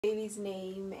baby's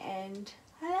name, and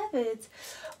I love it.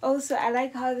 Also, I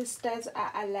like how the stars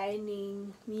are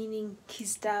aligning, meaning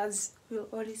his stars will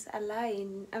always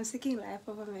align. I'm seeking life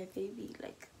over my baby,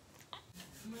 like.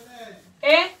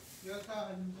 Eh?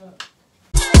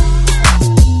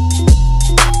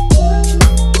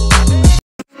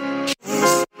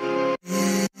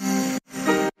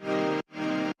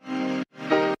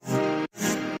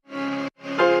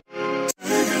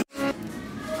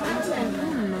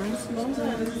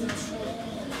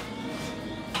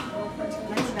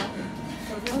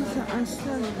 Also, I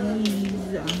saw these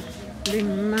the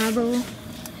marble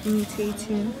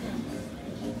imitating.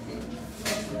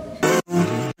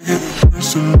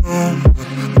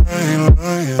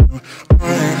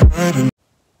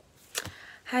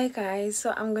 Hi guys,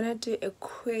 so I'm gonna do a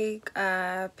quick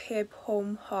Pep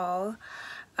home haul.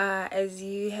 As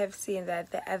you have seen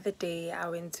that the other day I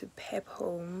went to Pep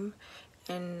Home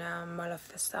in Mall of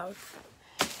the South.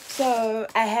 So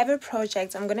I have a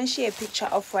project. I'm gonna share a picture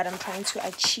of what I'm trying to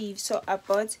achieve. So I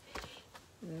bought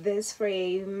this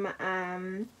frame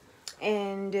and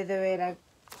they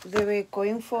were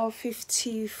going for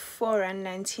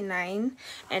 54.99,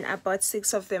 and I bought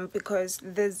 6 of them because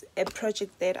there's a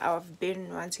project that I've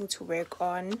been wanting to work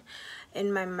on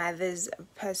in my mother's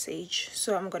passage.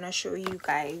 So I'm gonna show you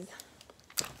guys.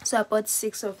 So I bought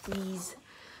 6 of these,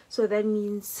 so that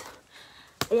means,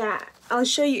 yeah, I'll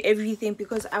show you everything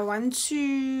because I want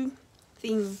to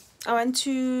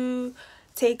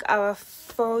take our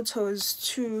photos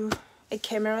to a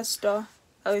camera store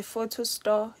or a photo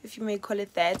store, if you may call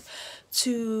it that,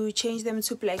 to change them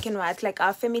to black and white, like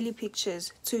our family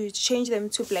pictures, to change them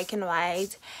to black and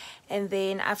white, and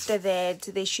then after that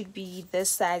they should be this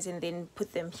size and then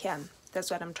put them here. That's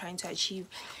what I'm trying to achieve.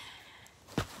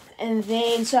 And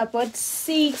then so I bought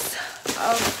 6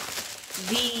 of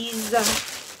these,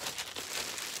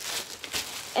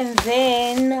 and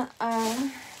then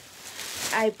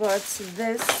I bought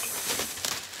this.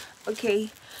 Okay,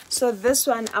 so this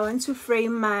one I want to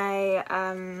frame my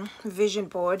vision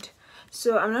board.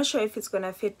 So I'm not sure if it's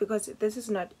gonna fit because this is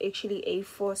not actually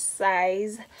A4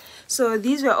 size. So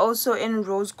these were also in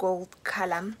rose gold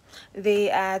color.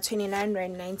 They are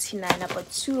 29.99. I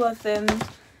bought 2 of them.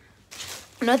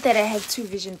 Not that I have 2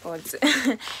 vision boards.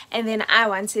 And then I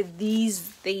wanted these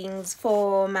things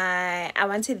for my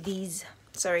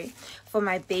for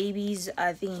my baby's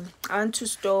thing. I want to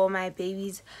store my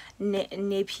baby's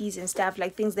nappies and stuff,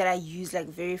 like things that I use like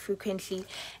very frequently.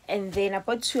 And then I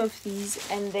bought 2 of these,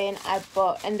 and then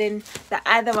the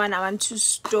other one I want to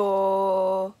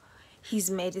store his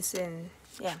medicine.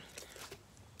 Yeah,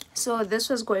 so this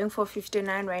was going for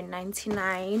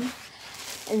 59.99.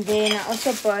 And then I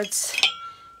also bought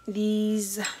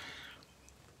these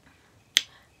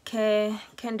candle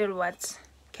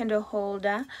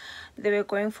holder. They were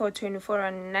going for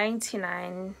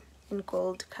 24.99 in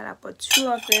gold color. I bought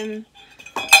 2 of them.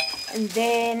 And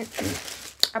then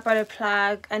I bought a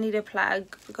plug. I need a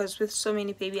plug because with so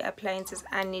many baby appliances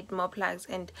I need more plugs,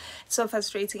 and it's so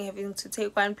frustrating having to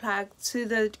take one plug to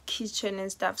the kitchen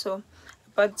and stuff. So I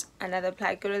bought another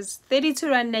plug. It was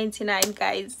 32.99,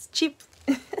 guys, cheap.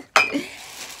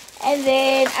 And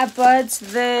then I bought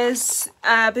this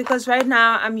because right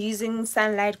now I'm using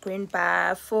Sunlight Green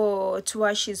Bar to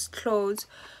wash his clothes.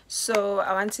 So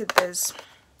I wanted this.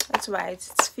 That's white.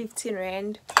 It's 15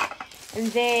 rand. And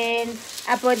then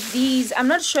I bought these. I'm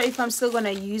not sure if I'm still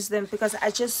gonna use them because I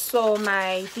just saw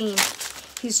my thing,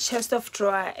 his chest of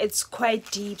drawer. It's quite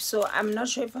deep, so I'm not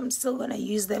sure if I'm still gonna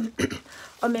use them.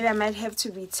 Or maybe I might have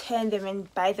to return them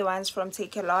and buy the ones from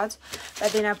Take A Lot.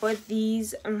 But then I bought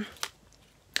these.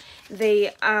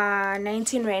 They are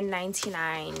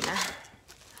 19.99.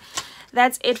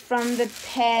 That's it from the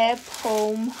Pep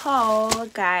home haul,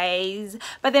 guys.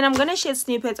 But then I'm gonna share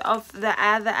snippets of the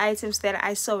other items that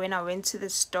I saw when I went to the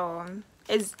store.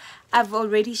 I've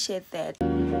already shared that.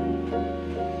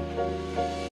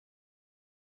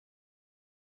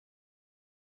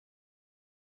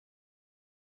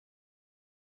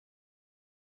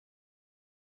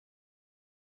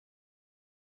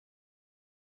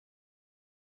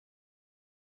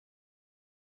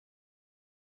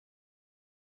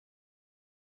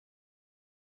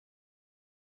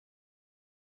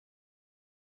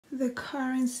 The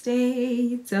current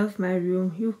state of my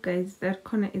room, you guys, that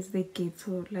corner is the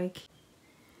ghetto, like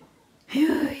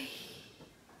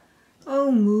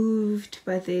all moved.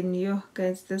 But then you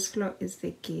guys, this floor is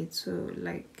the ghetto,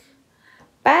 like,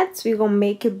 but we're gonna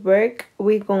make it work.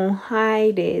 We're gonna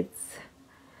hide it.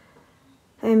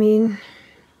 I mean,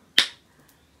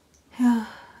 yeah,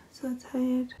 so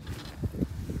tired.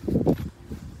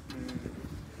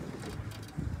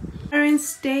 Current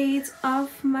state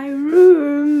of my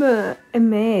room. A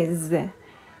mess.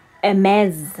 A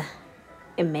mess.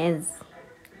 A mess.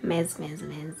 Mess.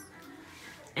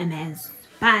 A mess.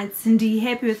 But indeed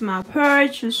happy with my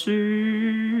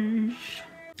purchases.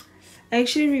 I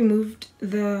actually removed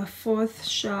the 4th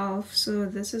shelf, so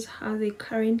this is how they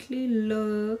currently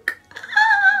look.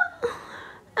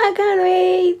 I can't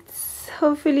wait.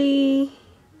 Hopefully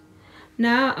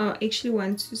now I actually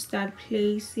want to start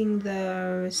placing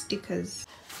the stickers.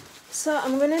 So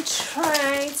I'm gonna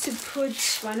try to put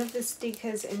one of the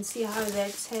stickers and see how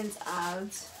that turns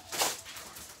out.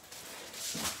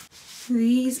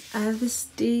 These are the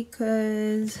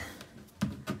stickers.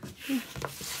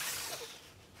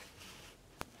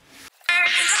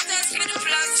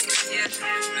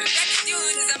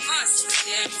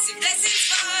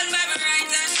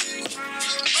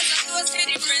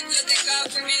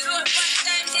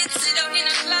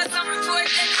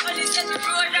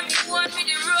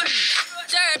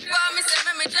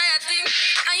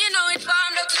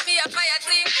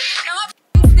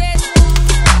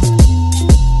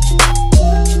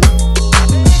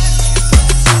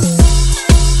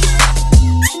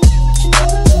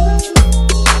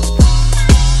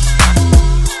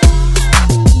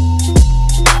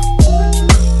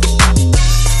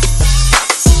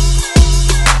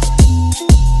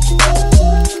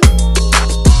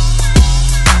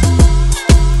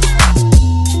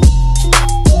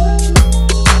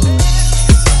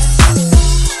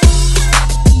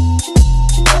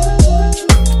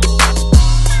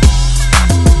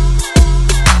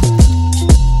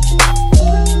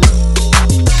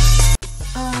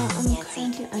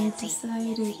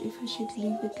 If I should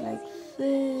leave it like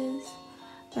this,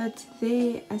 but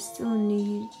there I still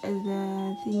need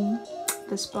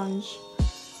the sponge.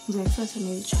 The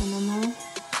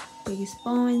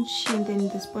sponge, and then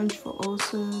the sponge for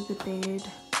also the bed.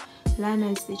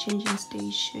 Lana is the changing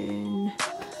station.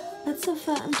 But so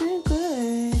far I'm doing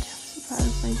good. I'm so proud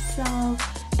of myself.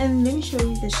 And let me show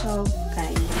you the shelf,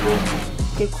 guys.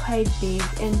 They're quite big,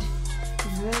 and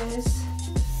this,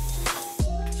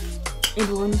 it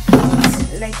won't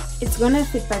fit. Like, it's gonna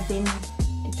fit, but then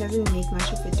it doesn't make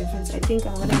much of a difference. I think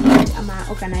I'm gonna need my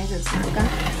organizers.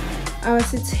 I was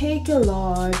to take a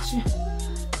lot.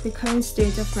 The current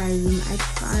state of my room, I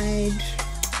tried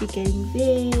getting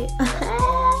there.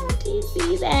 Do you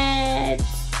see that?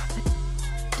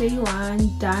 Day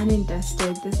 1 done and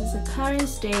dusted. This is the current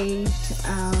state.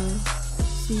 I'll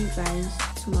see you guys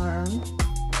tomorrow.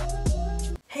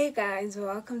 Hey guys,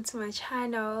 welcome to my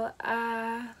channel.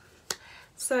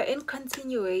 So in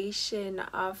continuation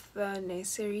of the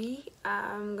nursery,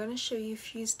 I'm gonna show you a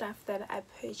few stuff that I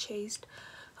purchased.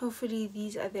 Hopefully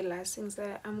these are the last things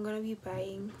that I'm gonna be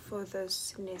buying for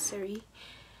this nursery.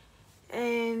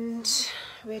 And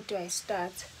where do I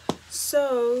start?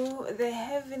 So there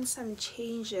have been some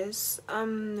changes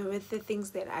with the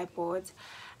things that I bought.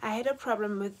 I had a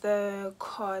problem with the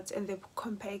cord and the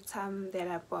compactor that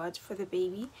I bought for the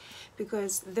baby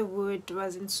because the wood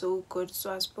wasn't so good.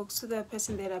 So I spoke to the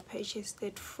person that I purchased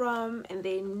it from, and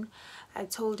then I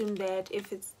told him that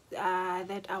if it's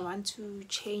that I want to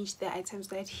change the items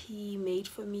that he made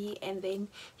for me, and then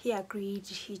he agreed.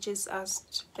 He just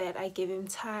asked that I give him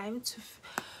time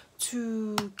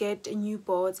to get new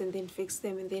boards and then fix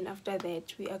them, and then after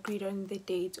that we agreed on the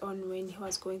date on when he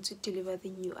was going to deliver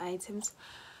the new items.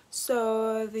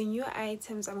 So the new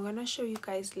items I'm gonna show you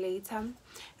guys later.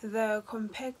 The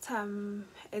compactor,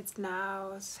 it's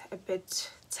now a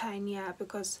bit tinier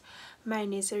because my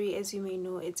nursery, as you may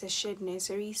know, it's a shared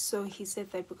nursery. So he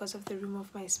said that because of the room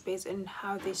of my space and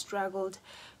how they struggled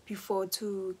before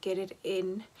to get it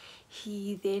in,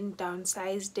 he then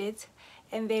downsized it.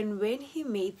 And then when he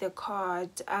made the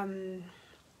card,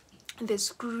 the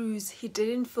screws, he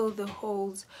didn't fill the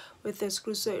holes with the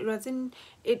screws, so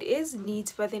it is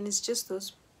neat, but then it's just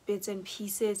those bits and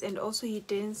pieces. And also he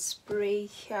didn't spray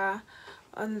here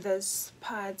on this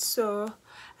part, so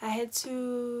I had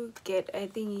to get, I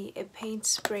think, a paint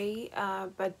spray,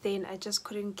 but then I just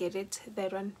couldn't get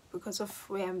that one because of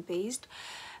where I'm based.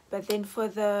 But then for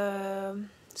the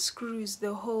screws,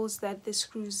 the holes that the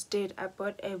screws did, I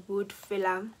bought a wood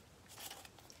filler.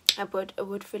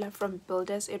 From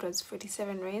Builders. It was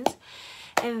 47 rands.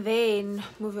 And then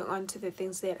moving on to the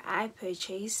things that I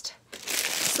purchased.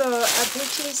 So I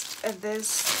purchased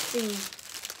this thing,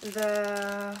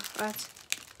 the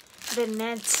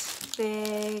net,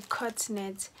 the cot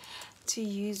net to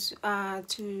use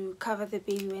to cover the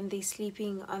baby when they're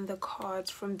sleeping on the cot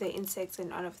from the insects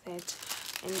and all of that.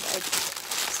 And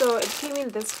so it came in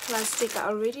this plastic. I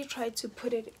already tried to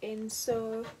put it in.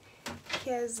 So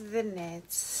here's the net.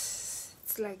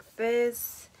 It's like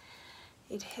this.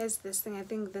 it has this thing. I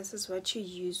think this is what you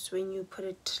use when you put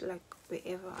it like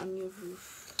wherever, on your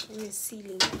roof, on your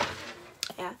ceiling.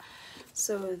 Yeah,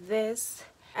 so this,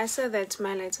 I saw that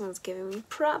my lighting was giving me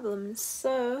problems,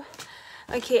 so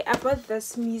okay, I bought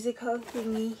this musical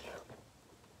thingy.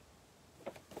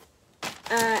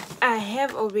 I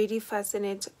have already fastened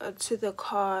it to the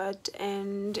card,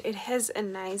 and it has a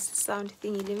nice sound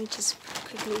thingy. Let me just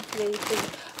quickly play it.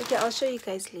 Okay, I'll show you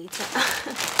guys later.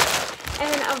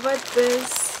 And then I bought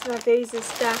this. My baby's a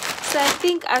star. So I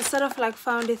think I sort of like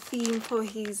found a theme for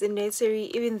his nursery,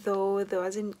 even though there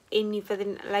wasn't any. But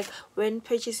then, like, when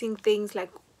purchasing things,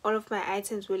 like all of my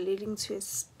items were leading to a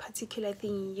particular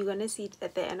thing. You're gonna see it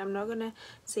at the end. I'm not gonna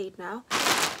say it now.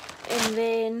 And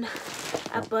then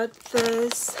I bought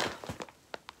this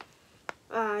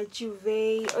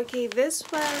duvet. Okay, this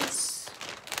was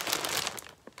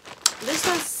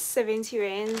 70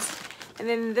 rands, and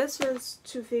then this was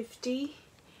 250,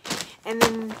 and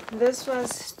then this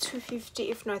was 250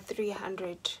 if not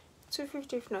 300,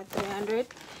 250 if not 300.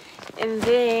 And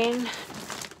then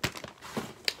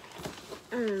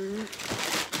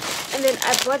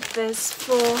I bought this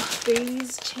for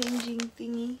baby's changing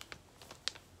thingy.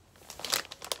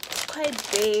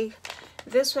 Quite big.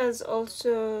 This was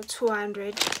also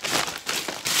 200.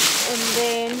 And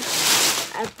then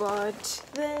I bought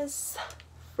this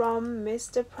from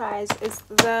Mr. Price. It's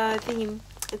the thing,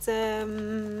 it's a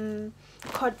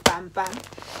called Bam Bam.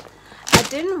 I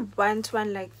didn't want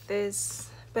one like this,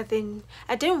 but then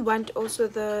I didn't want also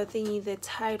the thingy, the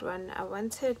tied one. I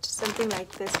wanted something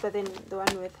like this, but then the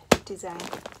one with design.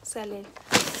 Salad.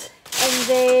 And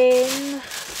then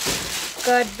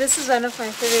God, this is one of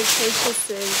my favorite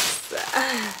purchases.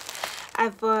 I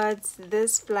bought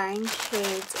this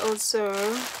blanket. Also,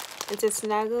 it's a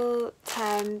snuggle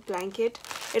time blanket.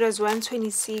 It was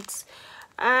 126.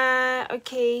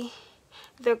 Okay,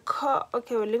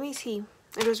 okay, well, let me see.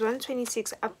 It was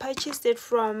 126. I purchased it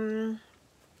from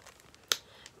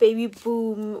Baby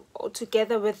Boom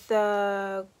together with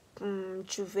the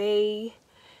duvet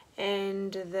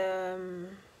and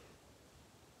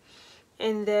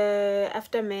the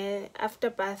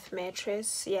afterbath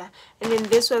mattress. Yeah, and then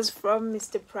this was from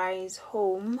Mr. Price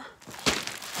Home.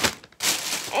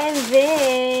 And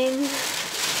then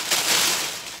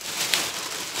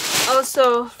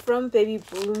also from Baby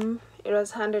Boom, it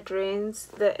was 100 rands.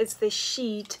 It's the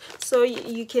sheet, so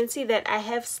you can see that I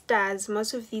have stars.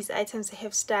 Most of these items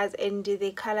have stars, and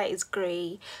the color is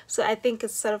gray, so I think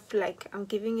it's sort of like I'm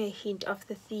giving a hint of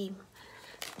the theme.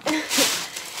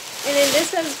 And then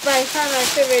this one's by far my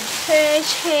favorite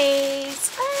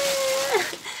purchase.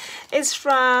 It's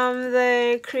from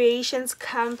the Creations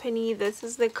Company. This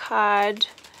is the card.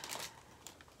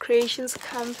 Creations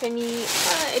Company.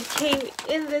 It came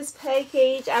in this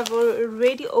package. I've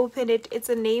already opened it. It's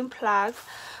a name plaque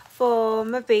for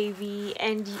my baby,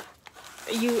 and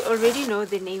you already know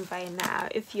the name by now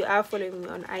if you are following me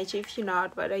on IG. If you're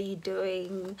not, what are you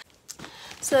doing?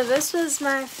 So this was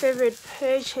my favorite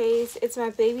purchase. It's my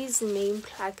baby's name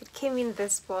plaque. It came in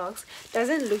this box.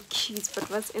 Doesn't look cute, but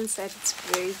what's inside, it's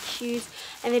very cute,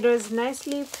 and it was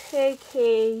nicely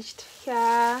packaged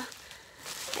here.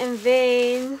 And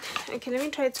then, okay, let me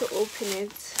try to open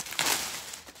it,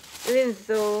 even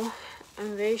though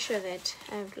I'm very sure that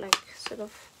I've like sort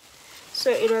of,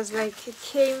 so it was like, it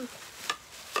came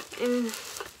in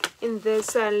this,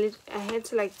 so I had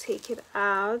to like take it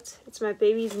out. It's my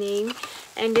baby's name,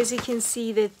 and as you can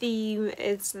see, the theme,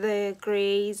 it's the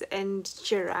grays and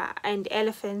giraffe and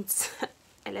elephants.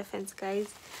 Elephants,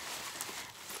 guys.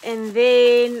 And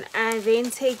then I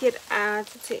take it out,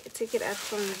 take it out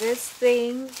from this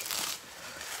thing.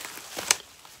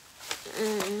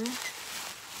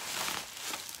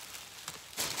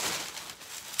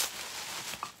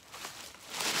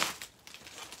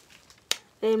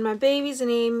 Then my baby's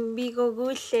name, Bigo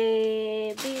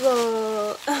Gushe,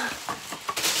 Bigo.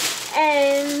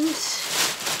 And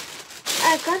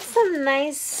I got some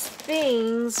nice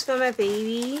things for my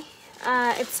baby.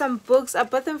 It's some books. I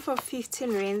bought them for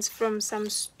 15 rands from some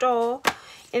store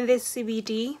in the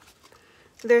CBD.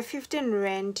 They're 15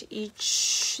 rand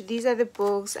each. These are the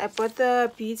books. I bought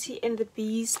the Beauty and the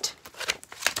Beast,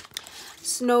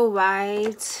 Snow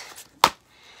White,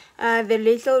 the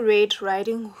Little Red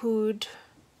Riding Hood,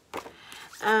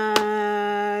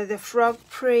 the Frog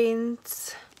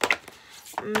Prince,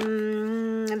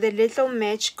 the Little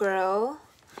Match Girl,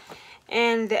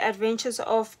 and the Adventures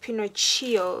of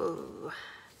Pinocchio.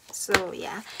 So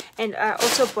yeah, and I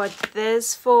also bought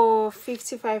this for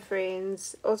 55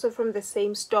 rands, also from the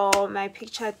same store, My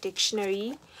Picture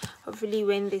Dictionary. Hopefully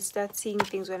when they start seeing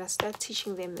things, when I start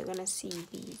teaching them, they're gonna see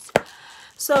these.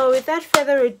 So without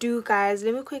further ado, guys,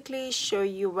 let me quickly show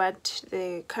you what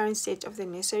the current state of the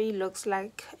nursery looks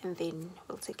like, and then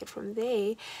we'll take it from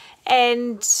there.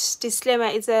 And disclaimer,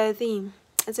 it's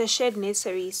a shared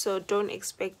nursery, so don't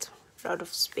expect a lot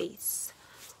of space.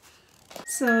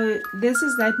 So this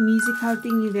is that musical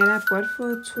thingy that I bought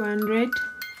for 200,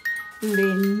 and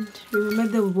then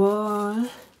remember the wall.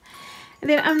 And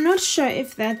then I'm not sure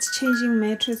if that changing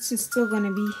mattress is still going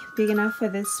to be big enough for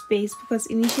this space, because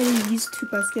initially these two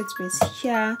baskets were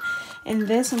here, and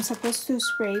this I'm supposed to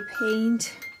spray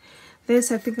paint.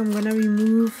 This I think I'm going to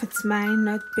remove. It's mine,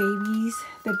 not baby's.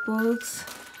 The books.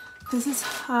 This is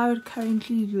how it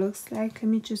currently looks like. Let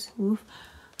me just move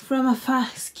from afar.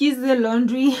 Excuse the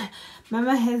laundry.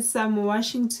 Mama has some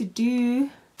washing to do.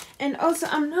 And also,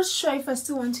 I'm not sure if I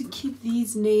still want to keep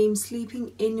these names,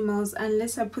 sleeping animals,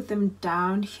 unless I put them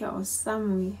down here or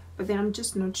somewhere. But then I'm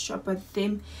just not sure about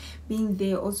them being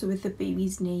there also with the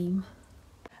baby's name.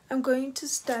 I'm going to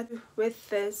start with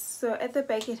this. So at the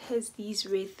back it has these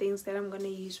red things that I'm going to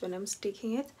use when I'm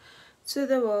sticking it to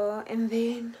the wall.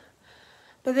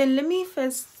 But then let me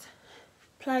first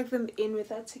plug them in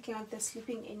without taking out the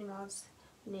sleeping animals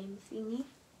name thingy.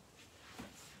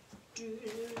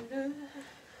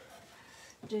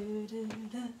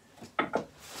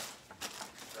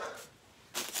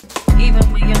 Even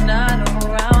when you're not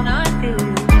around, I feel.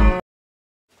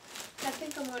 I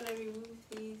think I'm gonna remove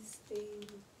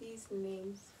these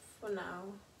names for now.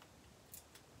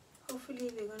 Hopefully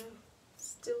they're gonna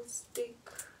still stick.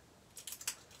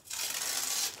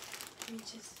 Let me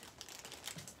just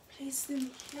place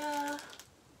them here.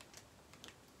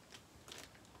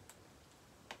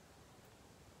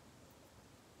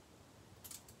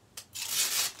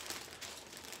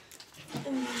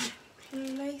 And then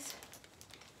place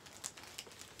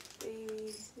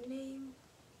baby's name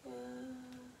here.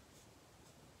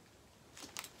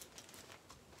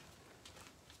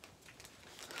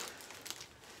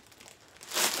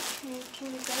 Okay, can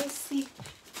you guys see?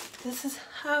 This is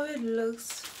how it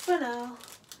looks for now.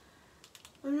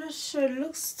 I'm not sure, it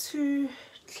looks too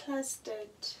clustered,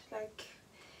 like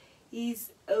he's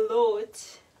a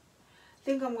lot. I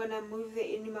think I'm gonna move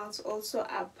the animals also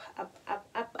up.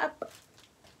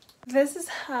 This is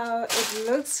how it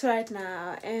looks right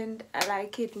now, and I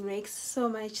like it. It makes so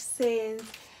much sense.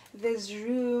 There's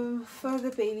room for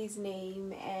the baby's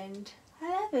name, and I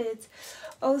love it.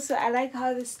 Also, I like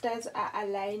how the stars are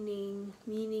aligning,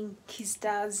 meaning his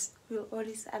stars will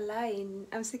always align.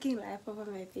 I'm taking life over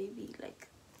my baby, like.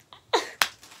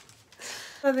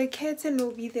 So the curtain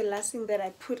will be the last thing that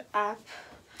I put up.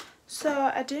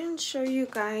 So I didn't show you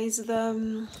guys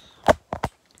the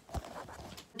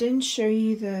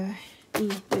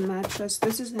mattress.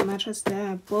 This is the mattress that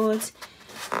I bought.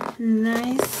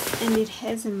 Nice, and it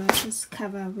has a mattress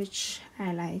cover, which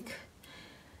I like.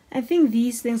 I think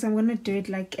these things I'm gonna do it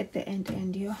like at the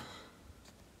end, yo.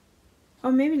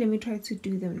 Or maybe let me try to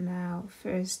do them now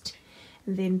first,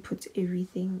 and then put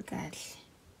everything back.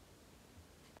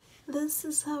 This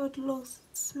is how it looks.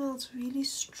 It smells really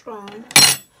strong.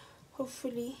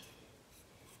 Hopefully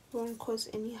it won't cause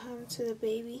any harm to the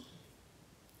baby.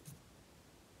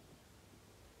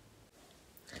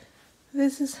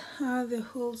 This is how the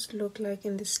holes look like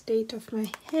in the state of my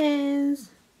hands.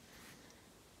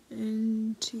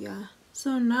 And yeah,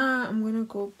 so now I'm gonna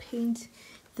go paint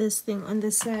this thing on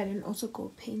the side and also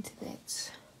go paint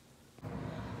that.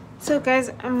 So guys,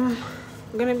 I'm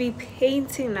gonna be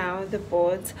painting now the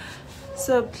boards,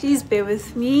 so please bear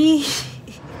with me.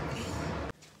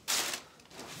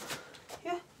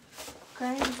 Yeah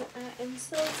guys, I am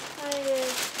so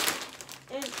tired,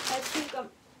 and I think I'm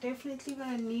definitely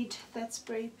gonna need that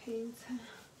spray paint.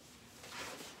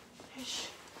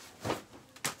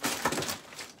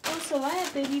 Also, why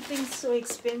are baby things so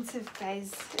expensive,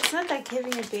 guys? It's not like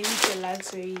having a baby is a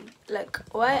luxury. Like,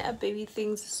 why are baby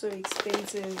things so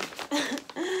expensive?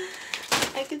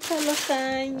 I can tell a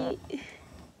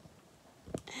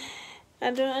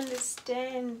I don't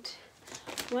understand.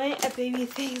 Why are baby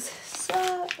things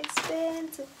so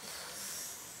expensive?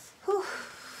 Whew.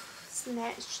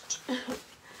 Snatched.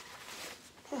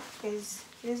 Oh, guys,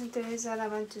 this is the result I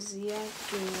want to see.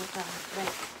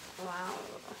 Like, wow.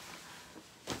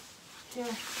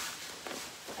 Yeah,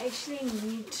 I actually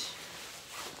need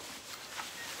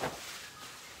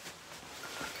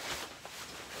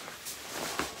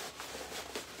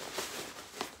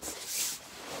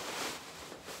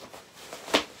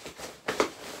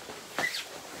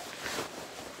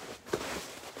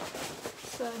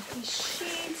so his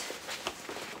sheet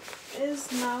is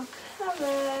now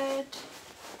covered.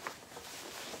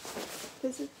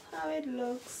 This is how it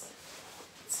looks.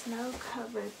 It's now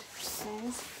covered,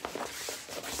 guys.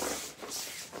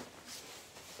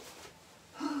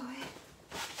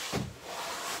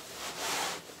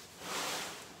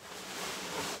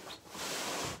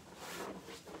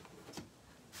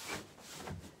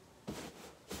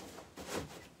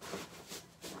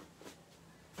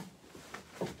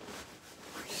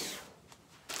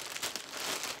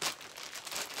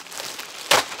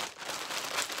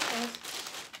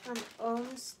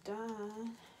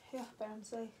 Yeah, but I'm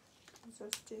so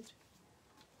exhausted.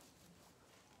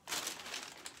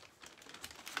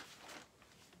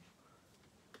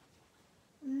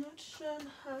 I'm not sure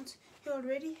how to. He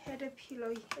already had a pillow.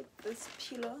 He had this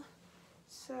pillow,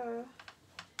 so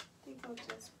I think I'll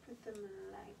just put them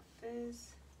like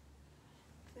this.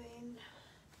 Then,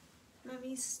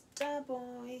 Mommy Star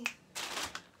Boy.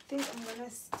 I think I'm gonna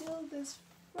steal this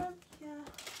from here.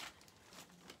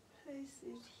 Place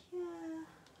it here.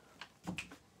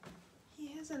 He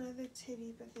has another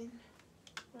teddy, but then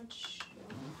not sure.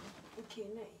 Okay,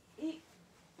 now.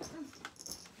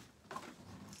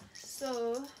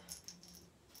 So,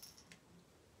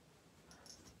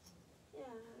 yeah,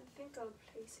 I think I'll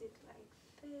place it like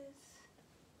this.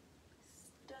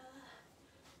 Star.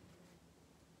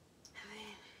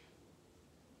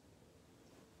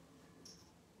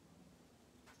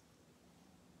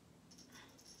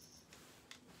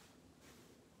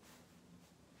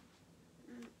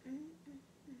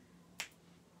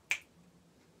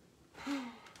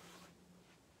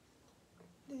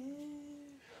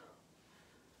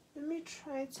 Let me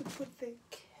try to put the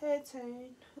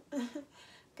curtain.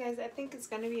 Guys, I think it's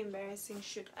gonna be embarrassing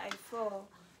should I fall.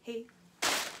 Hey,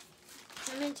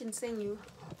 I mentioned saying you.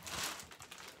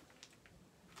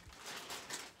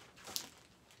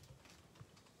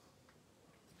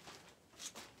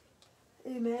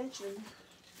 Imagine.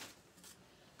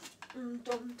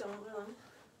 Don't.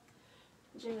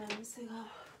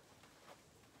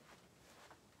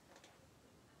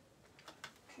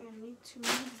 Okay, I need to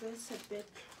move this a bit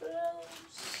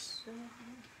closer.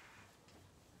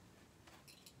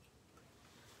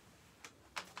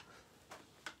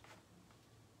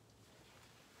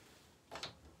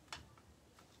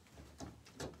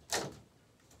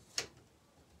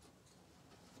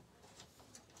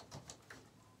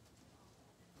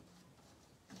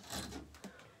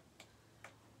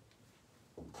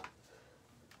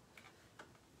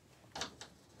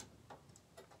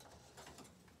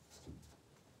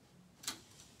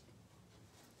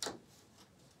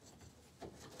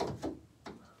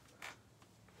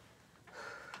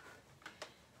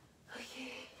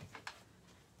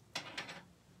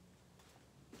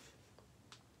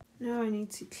 Now I need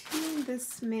to clean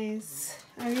this mess.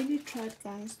 I really tried,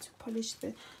 guys,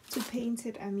 to paint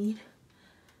it. I mean,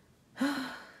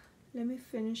 let me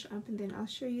finish up and then I'll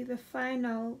show you the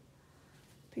final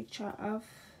picture of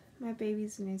my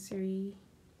baby's nursery.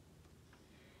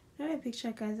 Not a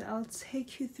picture, guys, I'll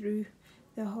take you through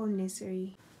the whole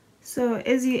nursery. So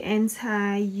as you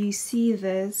enter, you see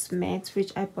this mat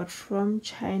which I bought from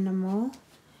China Mall,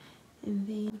 and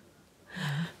then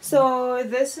so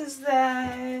this is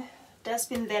the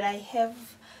dustbin that I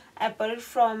have. I bought it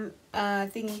from I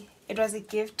think it was a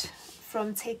gift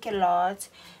from Take a Lot.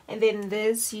 And then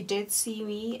this, you did see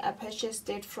me, I purchased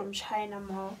it from China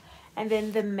Mall. And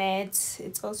then the mats,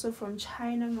 it's also from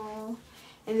China Mall.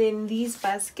 And then these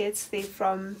baskets, they're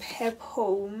from Pep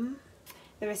Home.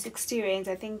 They were 60 rands,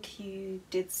 I think you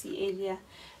did see earlier.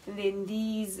 And then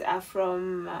these are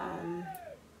from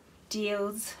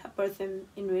Deals. I bought them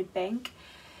in Red Bank.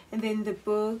 And then the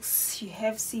books, you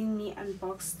have seen me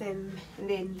unbox them. And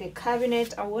then the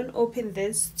cabinet, I won't open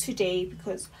this today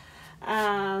because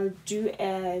I'll do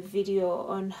a video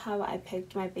on how I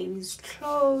packed my baby's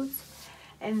clothes.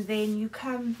 And then you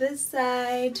come this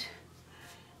side.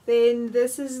 Then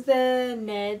this is the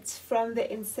net from the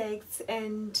insects,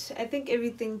 and I think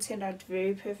everything turned out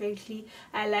very perfectly.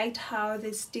 I liked how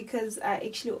the stickers, I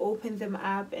actually opened them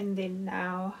up, and then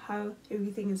now how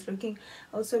everything is looking.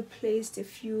 Also placed a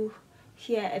few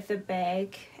here at the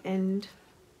back, and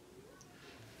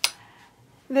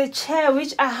the chair,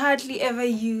 which I hardly ever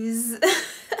use.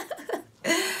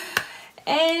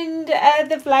 And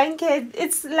the blanket,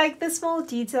 it's like the small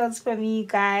details for me,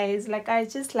 guys. Like, I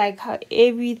just like how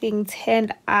everything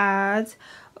turned out.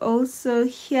 Also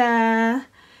here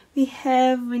we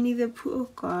have Winnie the Pooh. Oh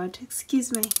god,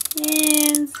 excuse my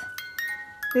hands,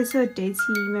 they're so dirty.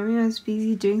 Mommy was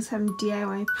busy doing some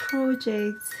DIY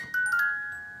projects.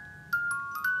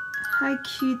 How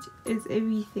cute is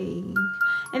everything.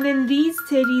 And then these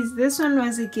teddies, this one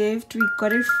was a gift. We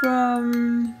got it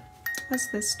from, what's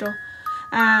the store?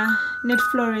 Net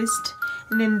Florist.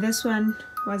 And then this one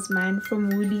was mine from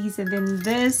Woolies. And then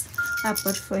this I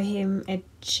bought for him at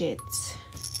Jet.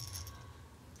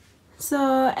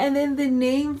 So, and then the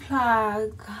name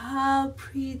plaque, how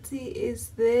pretty is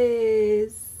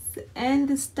this? And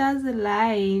the stars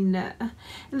align. And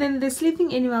then the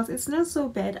sleeping animals, it's not so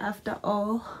bad after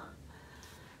all.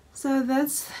 So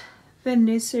that's the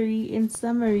nursery in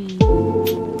summary.